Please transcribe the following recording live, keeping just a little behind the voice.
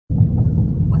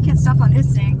stop on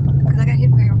this thing because I got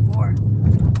hit here before.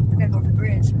 I gotta go over the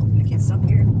bridge. I can't stop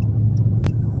here.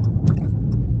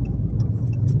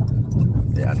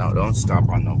 Yeah, no, don't stop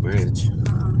on no bridge.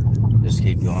 Just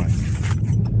keep going.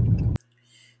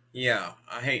 Yeah,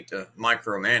 I hate to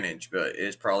micromanage, but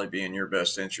it's probably be in your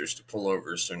best interest to pull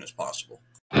over as soon as possible.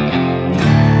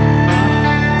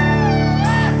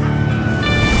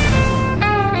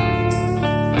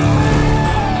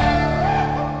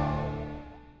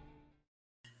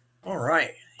 All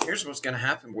right, here's what's going to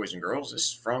happen, boys and girls. This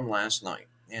is from last night,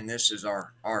 and this is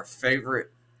our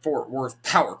favorite Fort Worth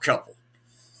power couple,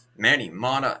 Manny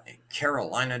Mata and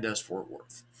Carolina does Fort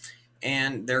Worth.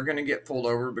 And they're going to get pulled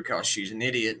over because she's an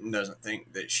idiot and doesn't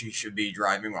think that she should be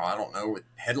driving, well, I don't know, with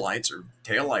headlights or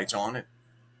taillights on it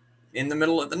in the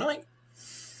middle of the night.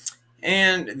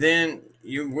 And then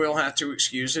you will have to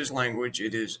excuse his language.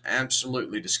 It is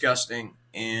absolutely disgusting.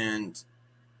 And,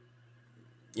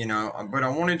 you know, but I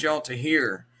wanted y'all to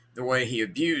hear the way he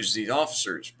abused these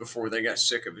officers before they got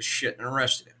sick of his shit and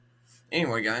arrested him.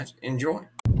 Anyway, guys, enjoy.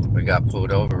 We got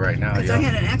pulled over right now. Because I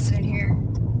had an accident here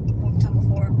one time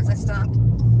before because I stopped.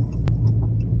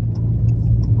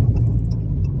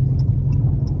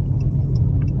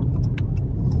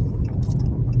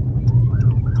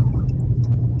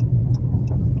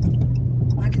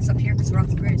 I can stop here because we're off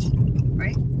the bridge,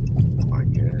 right? I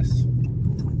guess.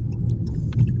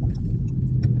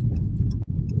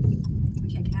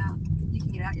 We can't get out. You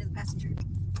can get out. You're the passenger.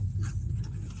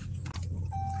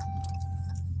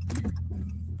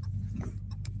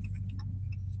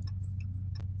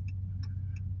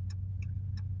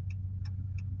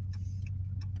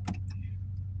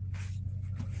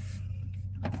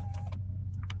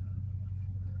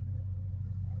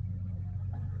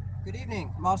 Good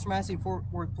evening. I'm Officer Massey, Fort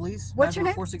Worth Police. What's your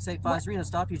name? 46853 and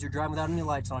stop you. You're driving without any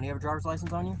lights on. You have a driver's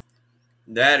license on you?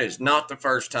 That is not the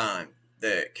first time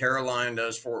that Carolina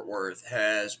does Fort Worth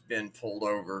has been pulled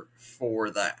over for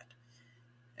that.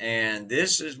 And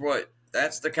this is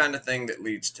that's the kind of thing that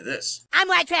leads to this. I'm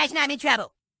white trash and I'm in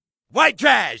trouble. White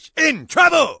trash in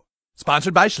trouble.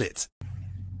 Sponsored by Schlitz.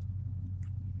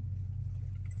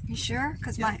 You sure?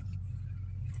 Because Are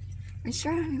you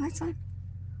sure I don't have any lights on?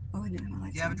 Oh, I didn't have my lights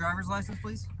on. Do you have a driver's license,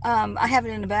 please? I have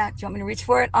it in the back. Do you want me to reach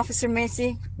for it? Officer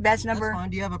Macy, badge number. That's fine.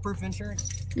 Do you have a proof of insurance?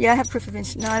 Yeah, I have proof of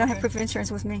insurance. No, I don't have proof of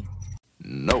insurance with me.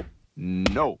 No.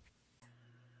 No.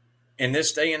 In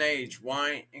this day and age,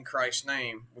 why in Christ's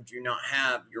name would you not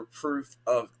have your proof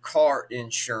of car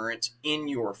insurance in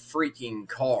your freaking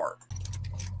car?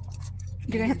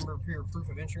 You're gonna have to prepare proof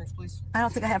of insurance, please? I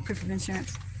don't think I have proof of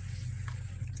insurance.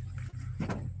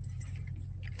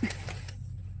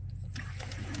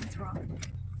 What's wrong?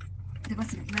 They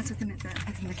must have messed with them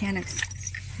at the mechanics.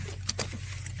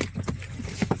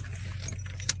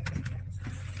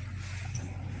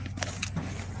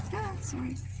 Ah,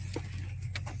 sorry.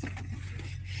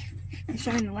 You're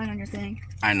shining the light on your thing.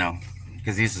 I know,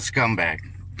 because he's a scumbag.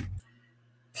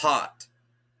 Pot,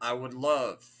 I would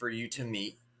love for you to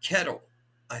meet Kettle.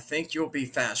 I think you'll be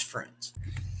fast friends.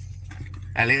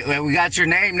 We got your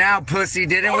name now, pussy,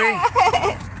 didn't we?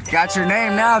 Got your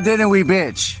name now, didn't we,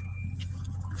 bitch?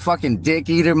 Fucking dick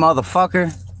eater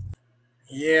motherfucker.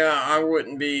 Yeah, I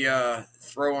wouldn't be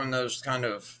throwing those kind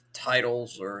of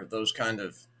titles or those kind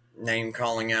of name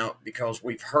calling out because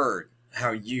we've heard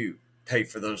how you pay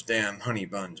for those damn honey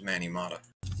buns, Manny Mata.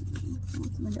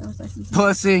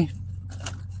 Pussy.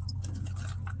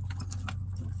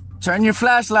 Turn your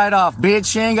flashlight off, bitch.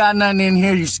 She ain't got nothing in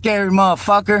here, you scary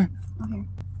motherfucker. Okay.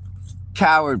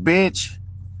 Coward, bitch.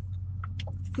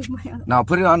 No,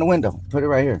 put it on the window. Put it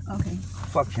right here. Okay.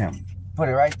 Fuck him. Put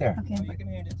it right there.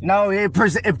 Okay. No, it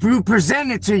present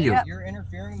it to you. Yep. You're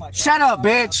interfering. Shut up,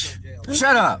 bitch.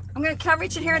 Shut up. Can I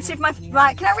reach in here and see if my can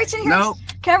I reach in here? No.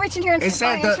 Can I reach in here and see It if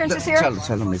my said insurance is here?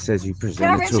 tell him it says you Can I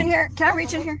present it reach to in here? Can I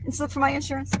reach in here and look for my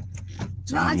insurance?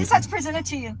 No, I just have to present it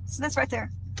to you. So that's right there.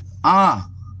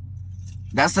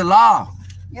 That's the law.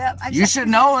 Yep. You should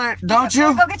know it, don't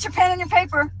you? Go get your pen and your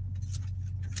paper.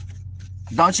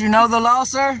 Don't you know the law,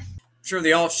 sir? I'm sure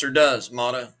the officer does,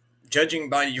 Mata. Judging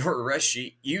by your arrest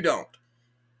sheet, you don't.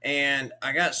 And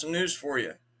I got some news for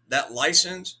you. That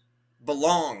license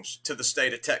belongs to the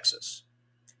state of Texas.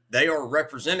 They are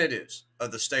representatives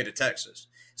of the state of Texas.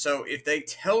 So if they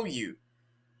tell you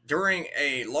during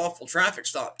a lawful traffic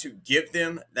stop to give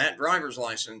them that driver's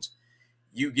license,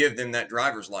 you give them that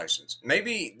driver's license.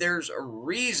 Maybe there's a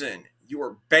reason you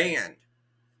are banned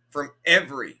from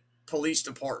every police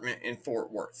department in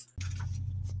Fort Worth.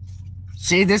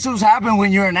 See, this was happening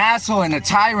when you're an asshole and a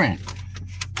tyrant.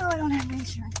 No, I don't have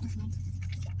insurance with me.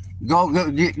 Go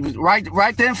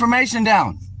write the information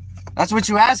down. That's what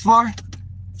you asked for.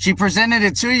 She presented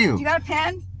it to you. You got a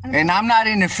pen? And I'm not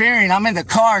interfering. I'm in the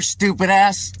car, stupid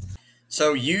ass.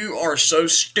 So you are so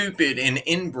stupid and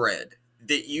inbred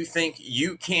that you think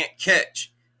you can't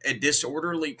catch a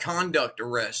disorderly conduct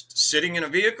arrest sitting in a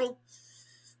vehicle?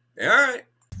 All right.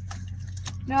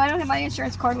 No, I don't have my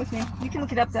insurance card with me. You can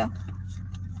look it up, though.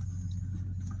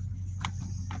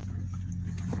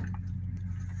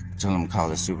 Tell him to call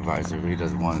the supervisor if he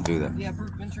doesn't want to do that. Do you have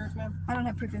proof of insurance, ma'am? I don't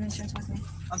have proof of insurance with me.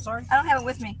 I'm sorry? I don't have it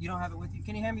with me. You don't have it with you?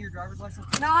 Can you hand me your driver's license?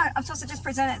 No, I'm supposed to just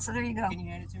present it, so there you go. Can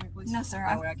you hand it to me, please? No, sir.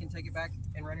 That way I can take it back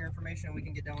and run your information and we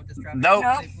can get done with this traffic. Nope.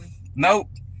 Safely. Nope.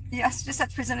 Yes, just have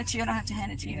to present it to you. I don't have to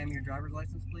hand it to Can you you. hand me your driver's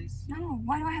license, please? No,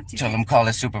 why do I have to? Tell him to call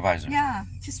the supervisor. Yeah,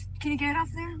 just can you get it off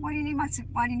there? Why do you need my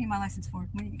license for?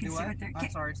 When you can Do see what? right there. I'm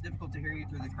sorry, it's difficult to hear you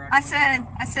through the crack. I said,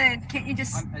 can't you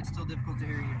just? It's still difficult to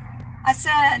hear you. I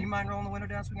said. Do you mind rolling the window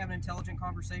down so we can have an intelligent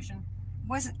conversation?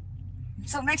 Was it?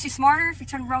 So it makes you smarter if you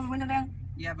roll the window down?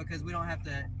 Yeah, because we don't have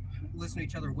to listen to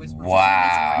each other whisper. Wow.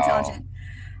 Makes you more intelligent.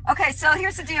 Okay, so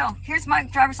here's the deal. Here's my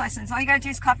driver's license. All you gotta do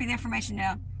is copy the information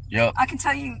down. Yep. I can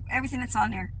tell you everything that's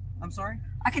on there. I'm sorry?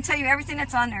 I can tell you everything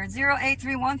that's on there.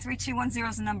 08313210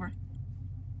 is the number.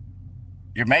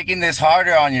 You're making this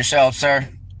harder on yourself, sir.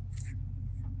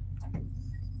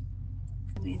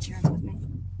 The insurance with me.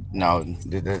 No,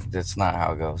 that's not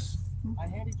how it goes. I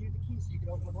handed you the key so you could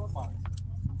open the door box.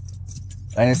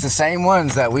 And it's the same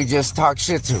ones that we just talked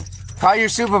shit to. Call your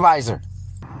supervisor.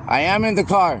 I am in the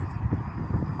car.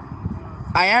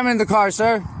 I am in the car,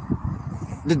 sir.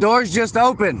 The door's just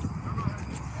open.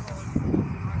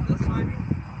 That's fine.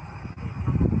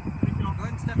 Go ahead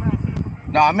and step out.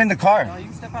 No, I'm in the car. No, you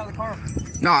can step out of the car.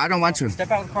 No, I don't want to.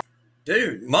 Step out of the car.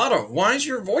 Dude, Mata, why is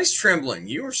your voice trembling?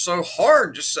 You were so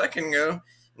hard just a second ago.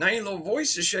 Now your little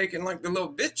voice is shaking like the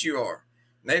little bitch you are.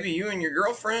 Maybe you and your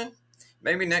girlfriend,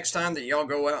 maybe next time that y'all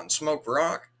go out and smoke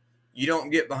rock, you don't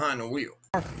get behind the wheel.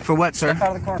 For what, sir? Step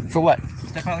out of the car. For what?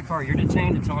 Step out of the car. You're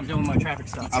detained until I'm doing my traffic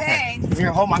stop. Detained. Okay.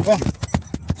 Here, hold my phone.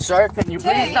 Sir, can you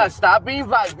please stop being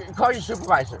violent? Call your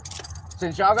supervisor.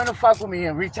 Since y'all gonna fuck with me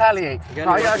and retaliate,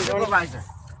 call your supervisor.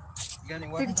 You got any They're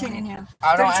weapons? detaining him.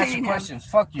 I don't They're answer detaining him. questions.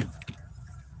 Fuck you.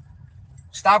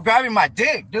 Stop grabbing my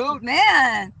dick, dude.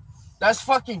 Man. That's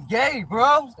fucking gay,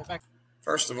 bro. Step back.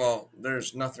 First of all,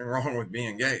 there's nothing wrong with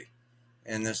being gay.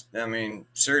 And this, I mean,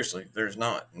 seriously, there's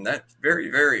not. And that's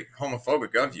very, very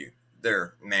homophobic of you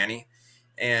there, Manny.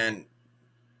 And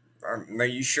are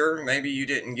you sure maybe you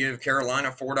didn't give Carolina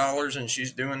 $4 and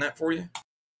she's doing that for you?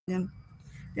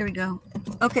 There we go.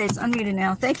 Okay, it's unmuted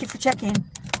now. Thank you for checking.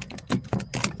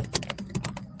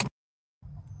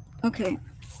 Okay.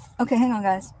 Okay, hang on,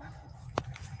 guys.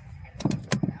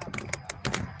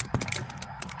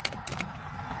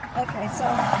 Okay, so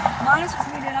Mona's was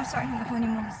muted. I'm sorry, I'm going to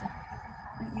Melissa.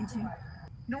 I didn't mean to.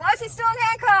 Now, why is he still in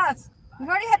handcuffs? We've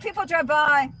already had people drive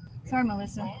by. Sorry,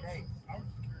 Melissa.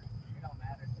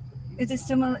 Is it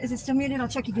still muted? I'll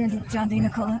check again, John D.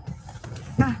 Nicola.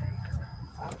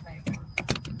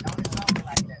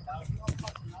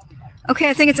 Okay,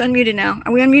 I think it's unmuted now.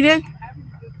 Are we unmuted?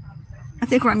 I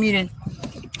think we're unmuted.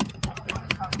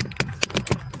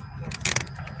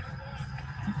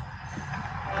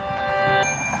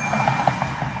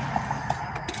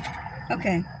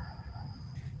 Okay.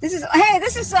 This is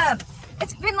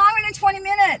it's been longer than 20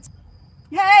 minutes.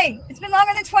 Hey, it's been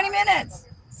longer than 20 minutes.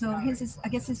 So I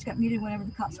guess this got muted whenever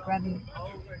the cops grabbed him.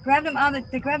 They grabbed him out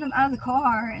of the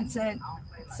car and said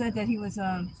that he was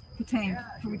detained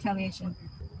for retaliation.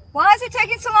 Why is it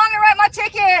taking so long to write my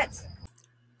ticket?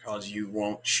 Because you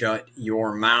won't shut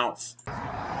your mouth.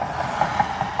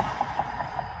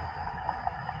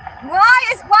 Why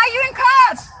are you in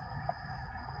cuffs?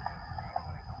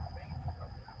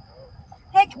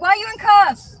 Hey, why are you in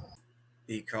cuffs?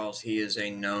 Because he is a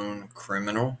known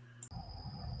criminal.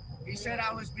 He said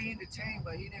I was being detained,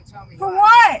 but he didn't tell me For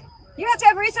what? You have to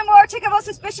have reasonable articulable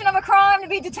suspicion of a crime to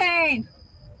be detained.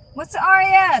 What's the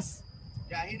RAS?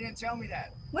 Yeah, he didn't tell me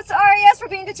that. What's the RAS for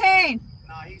being detained?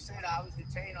 No, he said I was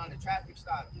detained on the traffic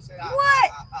stop. He said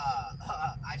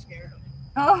I scared him.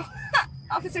 Oh,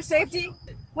 officer safety.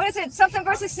 What is it? Something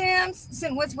versus Sims?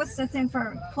 What's the thing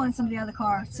for pulling somebody out of the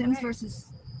car? Sims versus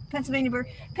Pennsylvania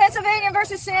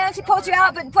versus Sims. He pulled you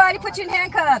out, but why did he put you in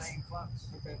handcuffs?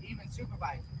 Even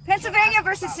supervisor. Pennsylvania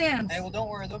versus Sims. Hey, well, don't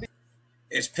worry. They'll be.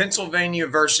 It's Pennsylvania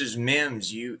versus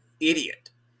Mims, you idiot.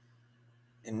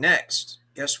 And next,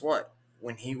 guess what?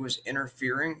 When he was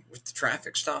interfering with the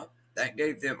traffic stop, that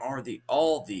gave them all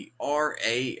the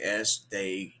RAS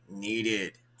they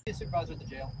needed. Be a supervisor at the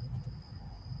jail.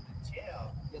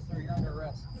 Jail? Yes, sir. You're under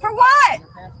arrest. For what? Your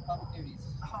parents are public duties.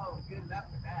 Oh, good enough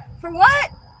with that. For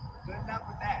what? Good enough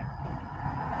with that.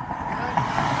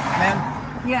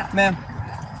 Ma'am, Yeah. Ma'am,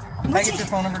 can I get your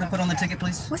phone number to put on the ticket,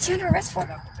 please? What's he under arrest for?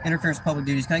 Interference with public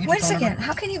duties. Can I get Wait your a phone second. number?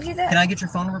 How can you do that? Can I get your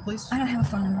phone number, please? I don't have a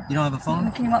phone number. You don't have a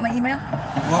phone? Can you want my email?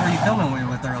 What were you filming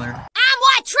with earlier? I'm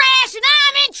white trash and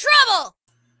I'm in trouble!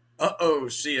 Uh-oh,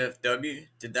 CFW.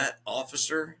 Did that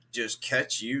officer just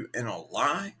catch you in a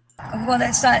lie? Well,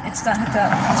 it's not hooked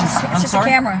up. It's just a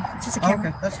camera. It's just a camera.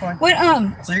 Okay, that's fine. What,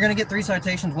 So you're going to get 3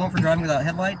 citations, one for driving without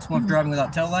headlights, one for driving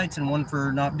without taillights, and one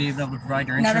for not being able to provide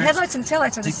your Now, insurance. the headlights and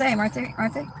taillights are the same, aren't they?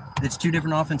 It's 2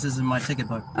 different offenses in my ticket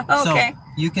book. Okay. So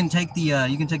you can take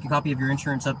a copy of your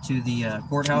insurance up to the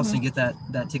courthouse and get that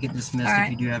ticket dismissed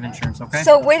if you do have insurance, okay?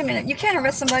 So wait a minute. You can't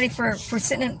arrest somebody for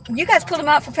sitting in. You guys pulled him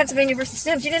out for Pennsylvania versus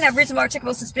Sims. You didn't have reasonable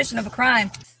articulable suspicion of a crime.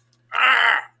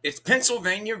 It's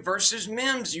Pennsylvania versus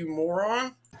Mims, you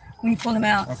moron. When you pulled him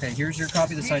out. Okay, here's your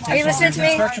copy of the citation. Are you listening There's to me?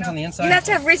 instructions on the inside. You have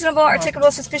to have reasonable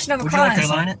articulable suspicion of a Would you like crime. to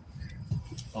sign it?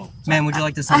 Ma'am, would you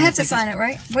like to sign I the have to tickets? sign it,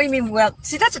 right? What do you mean? Well,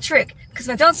 see, that's a trick. Because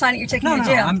if I don't sign it, you're taking me to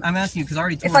jail. I'm asking you because I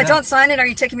already tore If it I out. don't sign it, are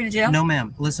you taking me to jail? No,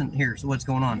 ma'am. Listen, here's what's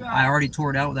going on. I already tore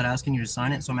it out without asking you to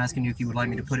sign it, so I'm asking you if you would like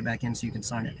me to put it back in so you can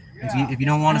sign it. If you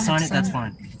don't want to sign it, that's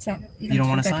fine. So, You don't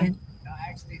want to sign it?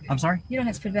 I'm sorry? You don't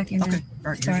have to put it back in. Okay. Then.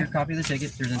 All right, here's Sorry. your copy of the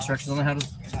ticket. There's instructions on how to to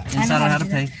do pay.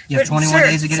 that. You have But 21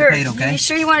 days to get it paid, okay? You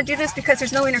sure you want to do this because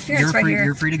there's no interference You're right free. here?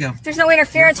 You're free to go. There's no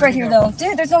interference right here, though.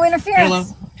 Dude, there's no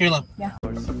interference. Caleb. Yeah.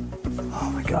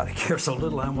 Oh my God, I care so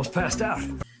little I almost passed out.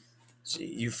 See,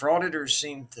 you frauditors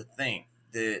seem to think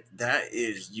that that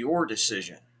is your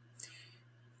decision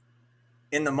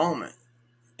in the moment,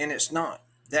 and it's not.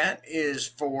 That is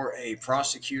for a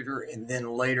prosecutor and then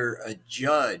later a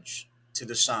judge to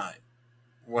decide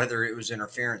whether it was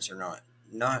interference or not.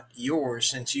 Not yours,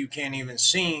 since you can't even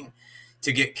seem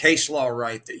to get case law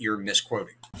right that you're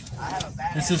misquoting.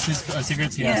 This is his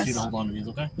cigarettes. He asked you to hold on to these,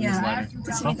 okay? Yeah. His lighter.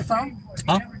 Does he need the phone?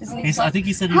 Huh? Does he need the phone? I think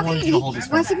he said he How wanted can you to hold his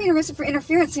Why phone. is he being arrested for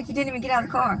interference if he didn't even get out of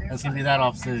the car? That's gonna be that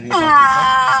officer.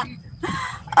 Ah.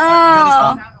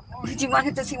 Oh. Does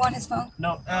he want his phone?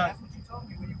 No.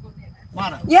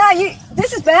 Mata. Yeah,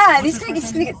 this is bad. He's gonna get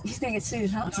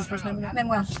sued, huh? What's his first name again?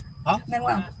 Manuel. Huh?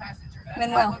 Manuel.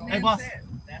 Hey, boss.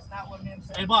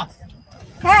 Hey, boss.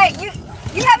 Hey, you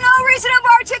have no reasonable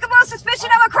articulable suspicion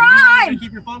of a crime.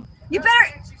 Keep your phone. You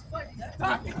better.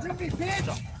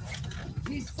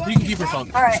 You can keep your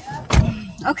phone. All right.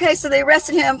 Okay, so they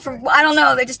arrested him for, I don't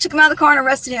know, they just took him out of the car and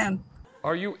arrested him.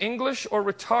 Are you English or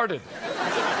retarded?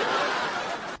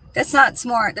 That's not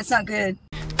smart. That's not good.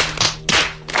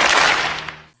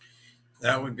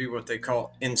 That would be what they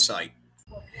call insight.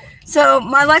 So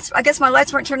I guess my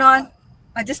lights weren't turned on.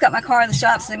 I just got my car in the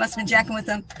shop, so they must have been jacking with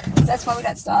them. So that's why we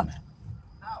got stopped.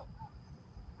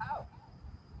 How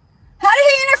did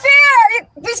he interfere?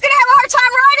 He's going to have a hard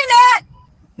time riding that.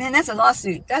 Man, that's a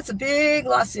lawsuit. That's a big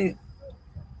lawsuit.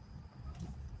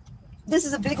 This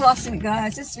is a big lawsuit,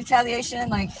 guys. This is retaliation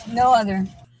like no other.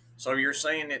 So you're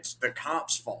saying it's the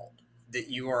cop's fault that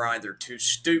you are either too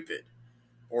stupid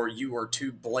or you are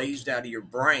too blazed out of your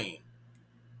brain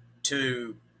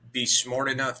to be smart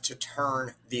enough to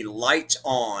turn the lights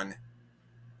on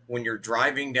when you're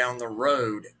driving down the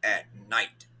road at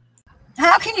night.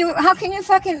 How can you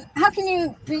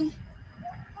be?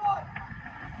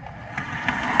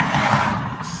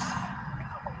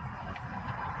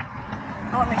 I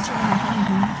want to make sure you're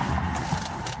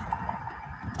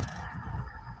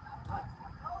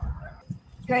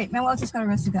Great, Manuel just got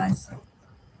arrested, guys.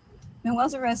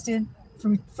 Manuel's arrested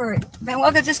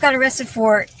Manuel just got arrested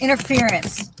for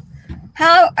interference.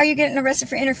 How are you getting arrested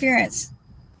for interference?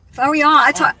 If I were y'all,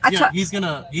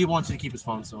 he wants you to keep his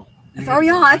phone, so. If I were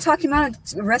y'all, I'd talk him out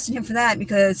and arrested him for that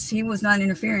because he was not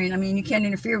interfering. I mean, you can't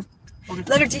interfere. Okay.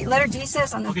 Letter D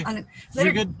says on the letter.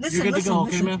 You're good. Listen, You're good to go,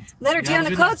 okay, listen. man? Letter D on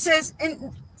the code says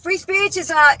free speech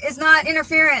is not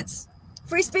interference.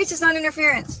 Free speech is not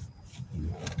interference.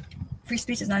 Free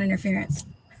speech is not interference.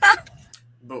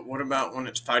 But what about when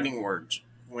it's fighting words?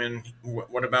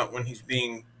 What about when he's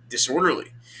being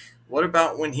disorderly? What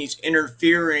about when he's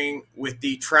interfering with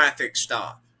the traffic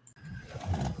stop?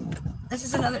 This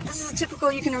is a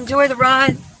typical, you can enjoy the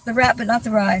rap, but not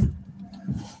the ride.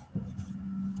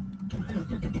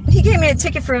 He gave me a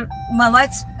ticket for my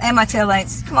lights and my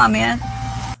taillights. Come on, man.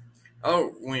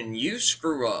 Oh, when you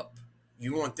screw up,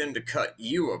 you want them to cut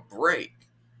you a break.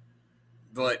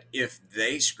 But if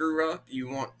they screw up, you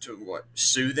want to,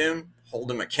 sue them, hold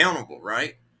them accountable,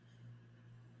 right?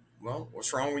 Well,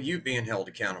 what's wrong with you being held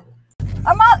accountable?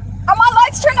 Are my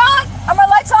lights turned on? Are my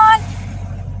lights on?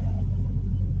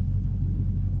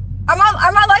 Are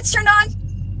my lights turned on?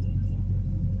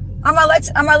 Are my lights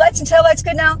and taillights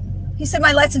good now? He said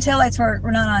my lights and taillights were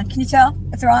not on. Can you tell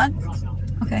if they're on?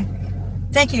 Okay.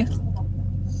 Thank you.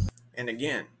 And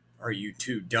again, are you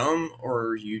too dumb or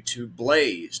are you too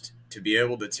blazed to be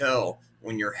able to tell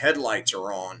when your headlights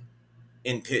are on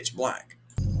in pitch black?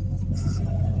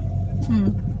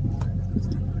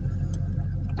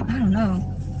 I don't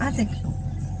know. I think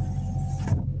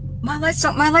my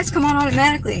lights come on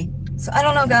automatically. So I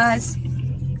don't know, guys.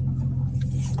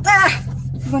 Ah!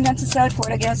 I'm going down to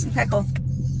Southport, I guess. Okay, cool.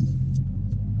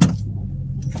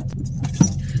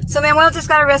 So Manuel just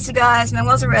got arrested, guys.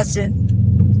 Manuel's arrested.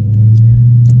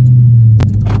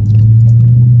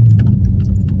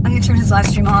 I'm going to turn his live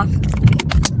stream off.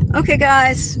 Okay,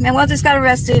 guys. Manuel just got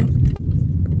arrested.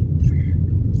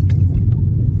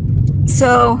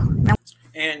 So...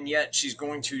 And yet she's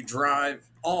going to drive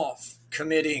off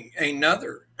committing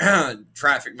another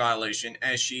traffic violation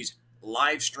as she's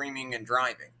live streaming and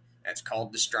driving. That's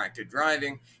called distracted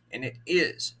driving, and it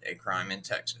is a crime in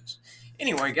Texas.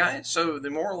 Anyway, guys, so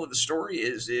the moral of the story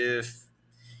is if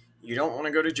you don't want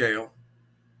to go to jail,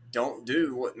 don't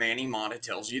do what Manny Mata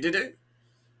tells you to do.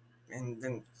 And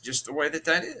then just the way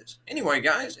that is. Anyway,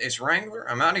 guys, it's Wrangler.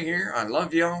 I'm out of here. I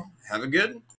love y'all. Have a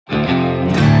good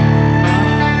one.